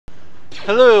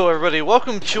Hello everybody,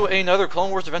 welcome to another Clone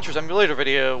Wars Adventures Emulator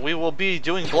video. We will be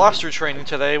doing blaster training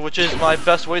today, which is my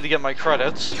best way to get my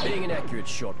credits. Being an accurate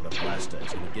shot with a blaster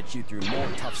is going to get you through more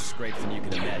tough scrapes than you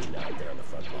can imagine out there on the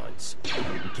front lines.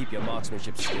 And keep your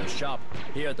marksmanship skills sharp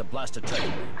here at the blaster training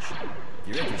range. If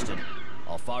you're interested,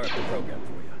 I'll fire up the program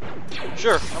for you.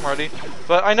 Sure, I'm ready.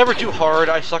 But I never do hard,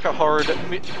 I suck at hard and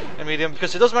medium,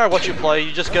 because it doesn't matter what you play,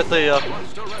 you just get the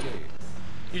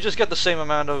same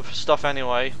amount of stuff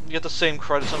anyway. You get the same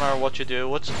credits no matter what you do.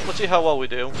 Let's see how well we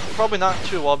do. Probably not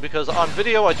too well, because on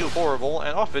video I do horrible,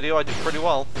 and off video I do pretty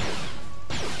well.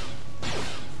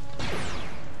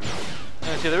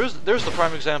 And see, there's the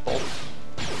prime example.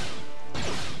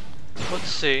 Let's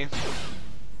see.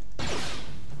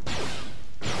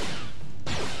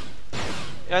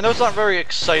 Yeah, I know it's not very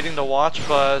exciting to watch,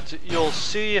 but you'll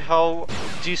see how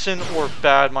decent or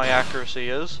bad my accuracy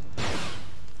is.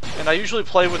 And I usually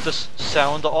play with this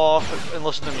sound off and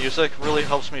listen to music. Really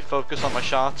helps me focus on my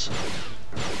shots.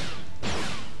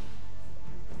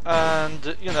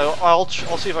 And, you know, I'll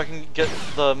see if I can get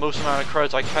the most amount of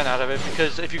credits I can out of it,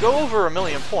 because if you go over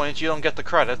 1,000,000 points, you don't get the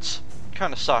credits.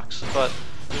 Kinda sucks, but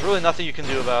there's really nothing you can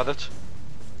do about it.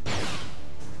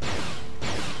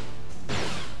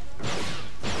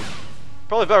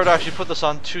 Probably better to actually put this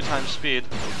on 2x speed.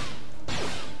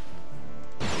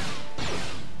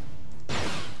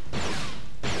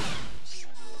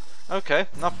 Okay,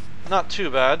 not too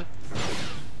bad.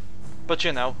 But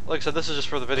you know, like I said, this is just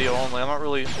for the video only. I'm not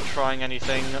really trying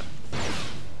anything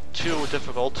too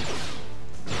difficult.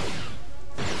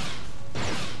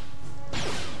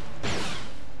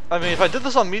 I mean, if I did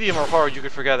this on medium or hard, you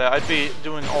could forget it. I'd be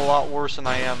doing a lot worse than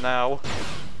I am now.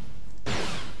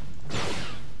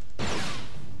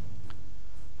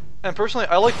 And personally,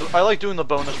 I like doing the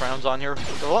bonus rounds on here.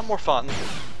 They're a lot more fun.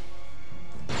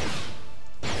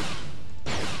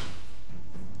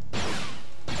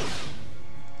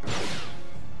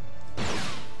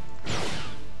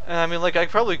 And I mean, like, I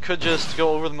probably could just go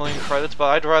over the 1,000,000 credits, but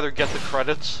I'd rather get the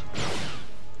credits.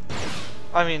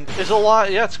 I mean, it's a lot.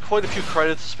 Yeah, it's quite a few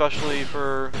credits, especially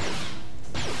for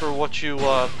what you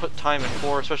put time in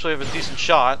for, especially if you have a decent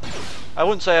shot. I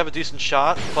wouldn't say I have a decent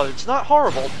shot, but it's not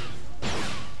horrible.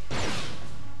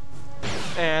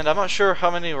 And I'm not sure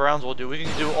how many rounds we'll do. We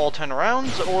can do all 10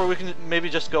 rounds, or we can maybe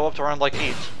just go up to around like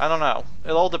 8. I don't know.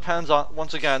 It all depends on,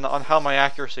 once again, on how my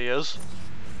accuracy is.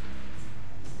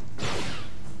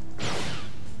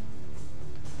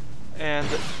 And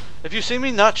if you see me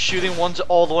not shooting ones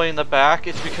all the way in the back,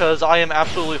 it's because I am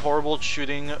absolutely horrible at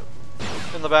shooting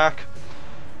in the back.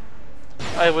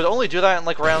 I would only do that in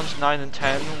like rounds 9 and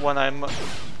 10 when I'm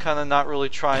kind of not really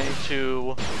trying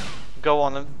to go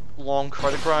on a long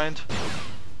credit grind.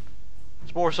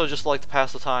 It's more so just like to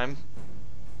pass the time.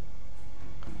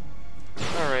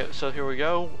 Alright, so here we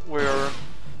go.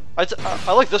 I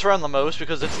like this round the most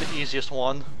because it's the easiest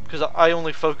one, because I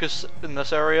only focus in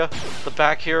this area. The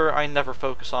back here, I never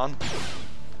focus on.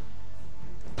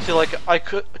 See, like,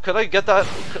 could I get that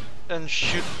and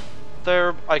shoot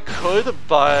there? I could,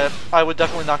 but I would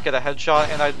definitely not get a headshot,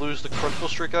 and I'd lose the critical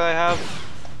streak that I have.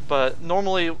 But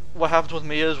normally, what happens with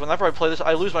me is, whenever I play this,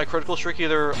 I lose my critical streak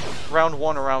either round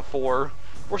 1 or round 4,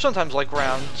 or sometimes like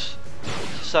round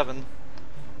 7.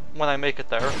 When I make it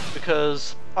there,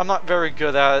 because I'm not very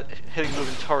good at hitting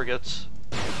moving targets.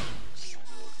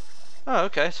 Oh,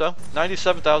 okay, so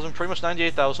 97,000, pretty much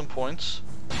 98,000 points.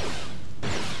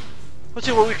 Let's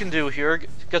see what we can do here,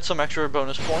 get some extra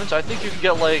bonus points. I think you can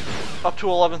get like up to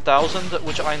 11,000,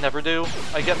 which I never do.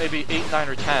 I get maybe 8, 9,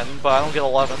 or 10, but I don't get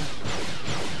 11.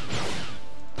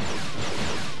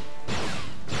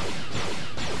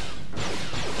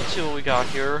 Let's see what we got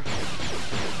here.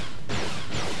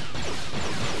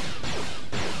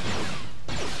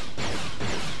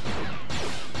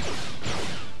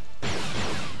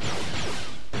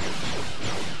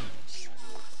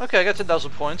 Okay, I got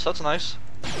 10,000 points, that's nice.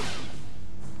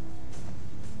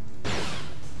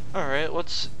 Alright,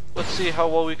 let's see how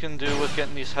well we can do with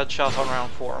getting these headshots on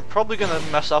round 4. I'm probably gonna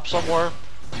mess up somewhere.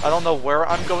 I don't know where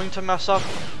I'm going to mess up,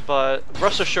 but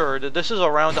rest assured, this is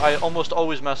a round I almost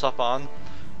always mess up on.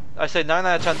 I say 9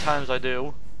 out of 10 times I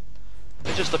do.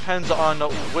 It just depends on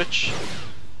which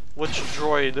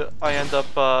droid I end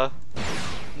up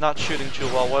not shooting too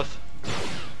well with.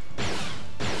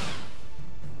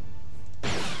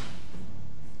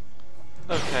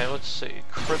 Okay, let's see.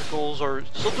 Criticals are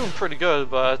still doing pretty good,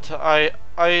 but I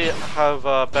have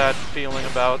a bad feeling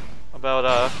about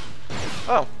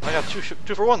oh, I got 2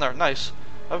 for 1 there. Nice.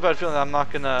 I have a bad feeling that I'm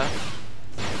not gonna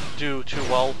do too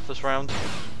well this round.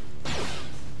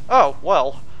 Oh,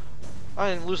 well.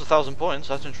 I didn't lose 1,000 points.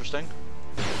 That's interesting.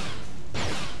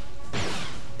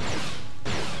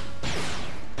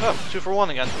 Oh, 2 for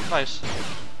 1 again. Nice.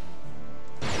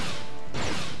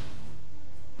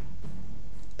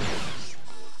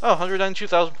 Oh,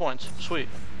 192,000 points. Sweet.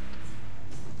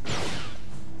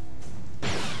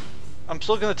 I'm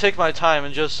still gonna take my time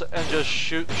and just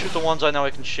shoot the ones I know I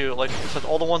can shoot. Like I said,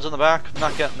 all the ones in the back, I'm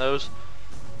not getting those.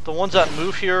 The ones that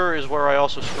move here is where I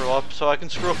also screw up, so I can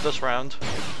screw up this round.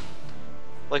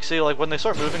 Like, see, like when they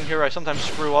start moving here, I sometimes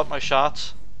screw up my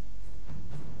shots.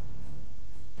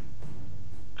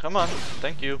 Come on,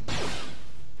 thank you.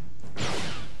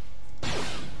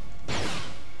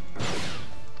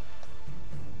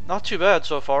 Not too bad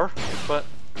so far, but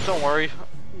don't worry.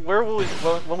 Where will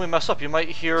when we mess up, you might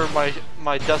hear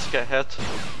my desk get hit.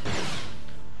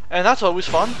 And that's always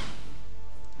fun.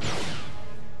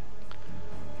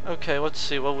 Okay, let's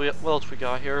see what else we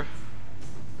got here.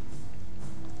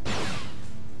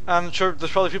 I'm sure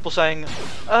there's probably people saying,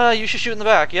 you should shoot in the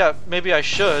back. Yeah, maybe I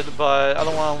should, but I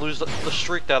don't want to lose the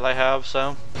streak that I have,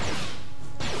 so.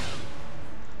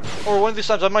 Or one of these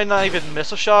times I might not even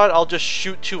miss a shot, I'll just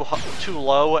shoot too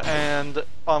low and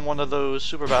on one of those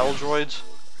super battle droids.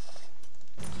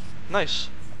 Nice.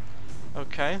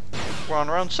 Okay, we're on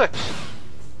round 6.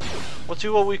 Let's see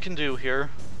what we can do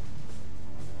here.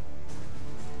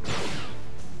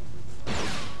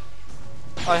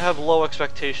 I have low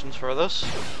expectations for this.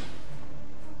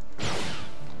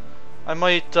 I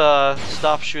might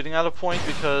stop shooting at a point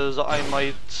because I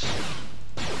might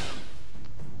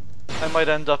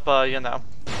end up, you know,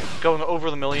 going over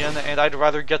the million, and I'd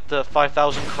rather get the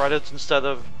 5,000 credits instead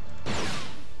of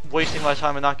wasting my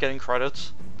time and not getting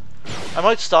credits. I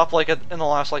might stop like in the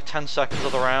last like 10 seconds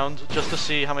of the round just to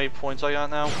see how many points I got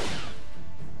now.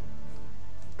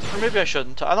 Or maybe I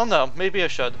shouldn't. I don't know. Maybe I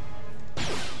should.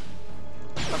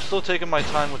 I'm still taking my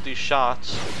time with these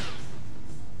shots.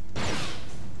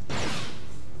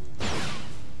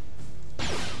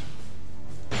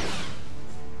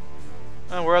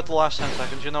 And we're at the last 10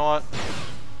 seconds, you know what?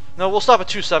 No, we'll stop at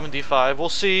 275. We'll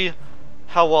see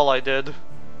how well I did.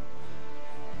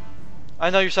 I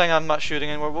know you're saying I'm not shooting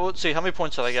anymore, but let's see. How many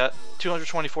points did I get?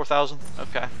 224,000?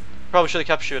 Okay. Probably should have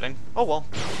kept shooting. Oh well.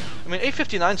 I mean,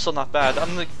 859 is still not bad.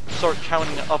 I'm going to start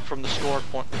counting it up from the score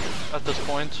point at this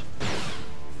point.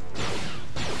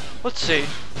 Let's see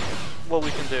what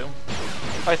we can do.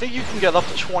 I think you can get up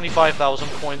to 25,000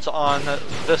 points on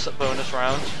this bonus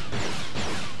round.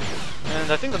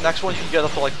 And I think the next one you can get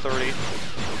up to like 30.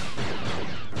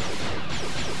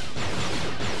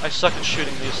 I suck at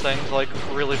shooting these things, like,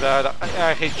 really bad.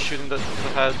 I hate shooting the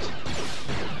heads.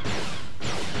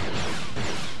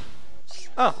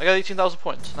 Oh, I got 18,000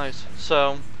 points. Nice.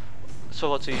 So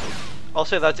let's see. I'll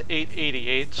say that's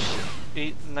 888,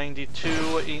 892,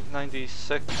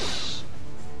 896.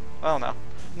 I don't know.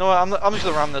 No, I'm just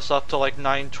gonna round this up to like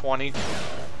 920,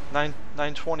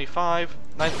 925,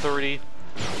 930,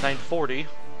 940,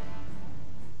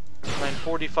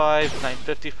 945,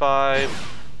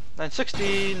 955.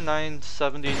 960,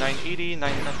 970, 980,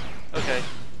 99. Okay.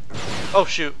 Oh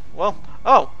shoot. Well.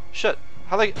 Oh shit.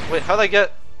 Wait. How'd I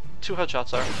get 2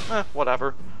 headshots there?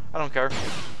 Whatever. I don't care.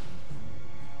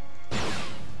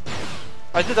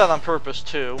 I did that on purpose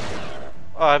too.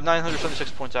 I have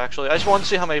 976 points actually. I just wanted to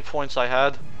see how many points I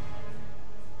had.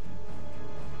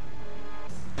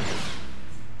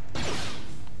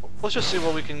 Let's just see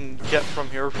what we can get from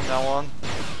here from now on.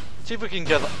 See if we can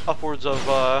get upwards of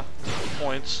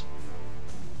points.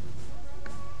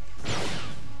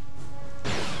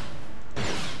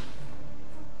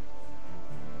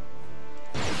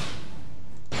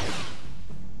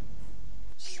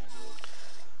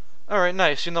 Alright,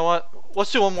 nice. You know what?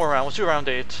 Let's do one more round. Let's do round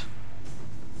 8.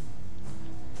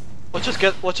 Let's just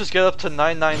get up to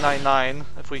 9999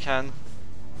 if we can.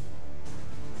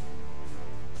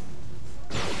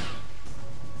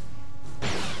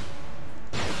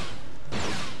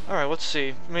 Alright, let's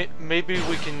see. Maybe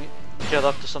we can get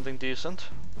up to something decent.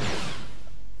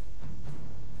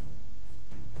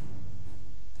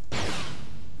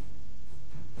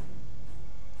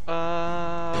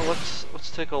 Let's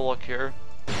take a look here.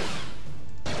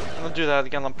 I'm gonna do that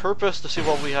again on purpose to see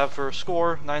what we have for a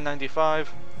score.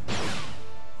 995.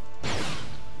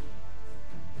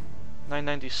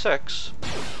 996.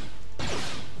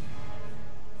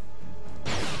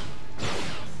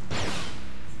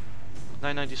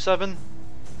 997,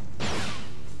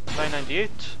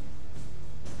 998,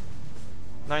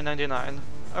 999.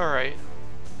 Alright.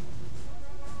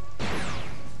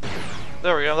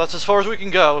 There we go, that's as far as we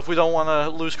can go if we don't want to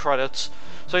lose credits.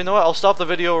 So you know what, I'll stop the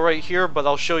video right here, but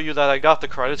I'll show you that I got the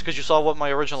credits because you saw what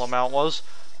my original amount was.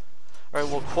 Alright,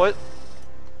 we'll quit.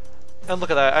 And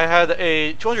look at that, I had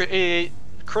a 288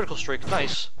 critical streak,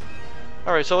 nice.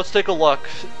 Alright, so let's take a look.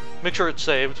 Make sure it's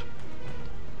saved.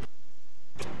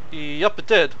 Yep, it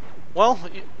did. Well,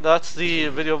 that's the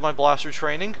video of my blaster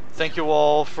training. Thank you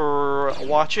all for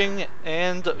watching,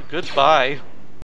 and goodbye.